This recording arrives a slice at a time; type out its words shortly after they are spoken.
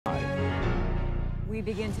We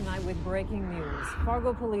begin tonight with breaking news.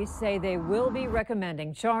 Fargo police say they will be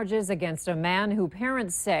recommending charges against a man who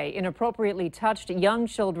parents say inappropriately touched young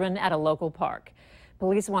children at a local park.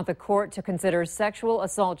 Police want the court to consider sexual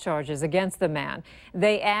assault charges against the man.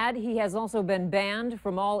 They add he has also been banned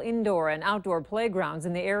from all indoor and outdoor playgrounds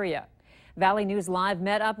in the area. Valley News Live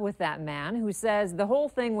met up with that man who says the whole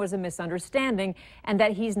thing was a misunderstanding and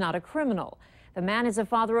that he's not a criminal. The man is a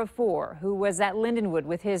father of 4 who was at Lindenwood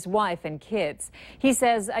with his wife and kids. He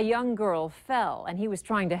says a young girl fell and he was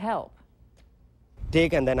trying to help.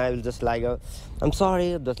 Take and then I will just like, I'm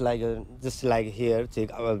sorry, just like here,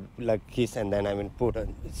 take like kiss and then I will put a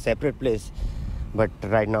separate place. But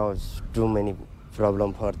right now it's too many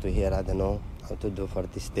problem for to hear. I don't know how to do for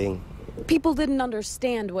this thing. People didn't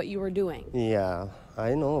understand what you were doing. Yeah,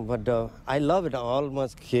 I know, but I love it.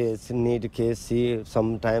 Almost kids need kids see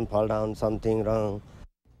sometime fall down something wrong.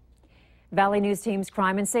 Valley News Team's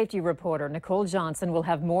crime and safety reporter Nicole Johnson will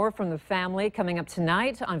have more from the family coming up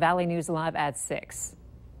tonight on Valley News Live at 6.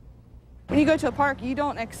 When you go to a park, you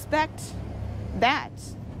don't expect that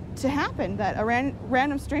to happen, that a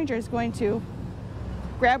random stranger is going to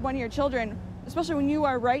grab one of your children, especially when you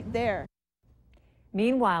are right there.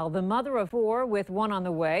 Meanwhile, the mother of 4 with one on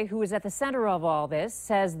the way, who is at the center of all this,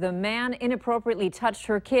 says the man inappropriately touched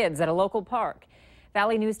her kids at a local park.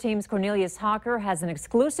 Valley News Team's Cornelius Hawker has an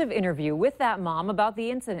exclusive interview with that mom about the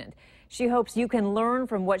incident. She hopes you can learn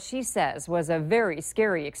from what she says was a very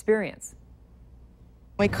scary experience.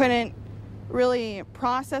 We couldn't really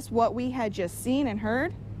process what we had just seen and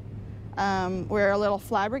heard. We're a little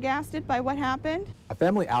flabbergasted by what happened. A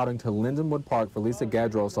family outing to Lindenwood Park for Lisa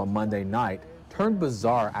Gadros on Monday night turned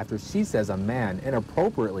bizarre after she says a man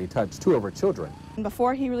inappropriately touched 2 of her children.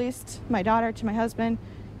 Before he released my daughter to my husband,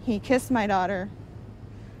 he kissed my daughter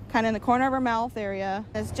kind of in the corner of her mouth area.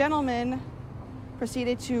 This gentleman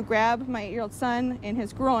proceeded to grab my 8-year-old son in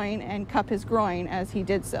his groin and cup his groin as he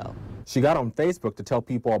did so. She got on Facebook to tell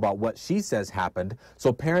people about what she says happened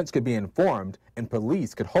so parents could be informed and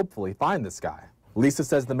police could hopefully find this guy. Lisa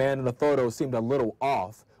says the man in the photo seemed a little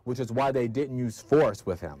off, which is why they didn't use force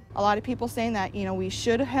with him. A lot of people saying that, you know, we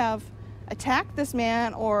should have attacked this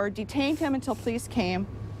man or detained him until police came.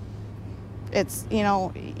 It's, you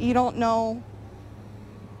know, you don't know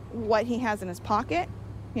what he has in his pocket.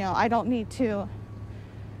 You know, I don't need to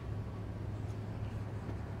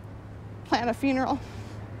plan a funeral.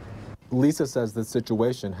 Lisa says this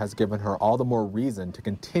situation has given her all the more reason to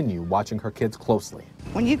continue watching her kids closely.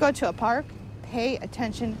 When you go to a park, pay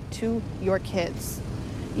attention to your kids.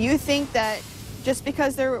 You think that just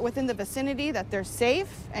because they're within the vicinity that they're safe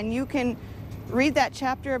and you can read that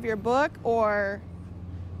chapter of your book or,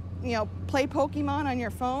 you know, play Pokemon on your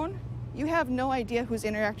phone, you have no idea who's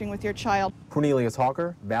interacting with your child. Cornelius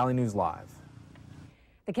Hawker, Valley News Live.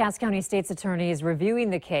 The Cass County State's attorney is reviewing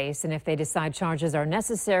the case, and if they decide charges are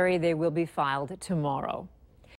necessary, they will be filed tomorrow.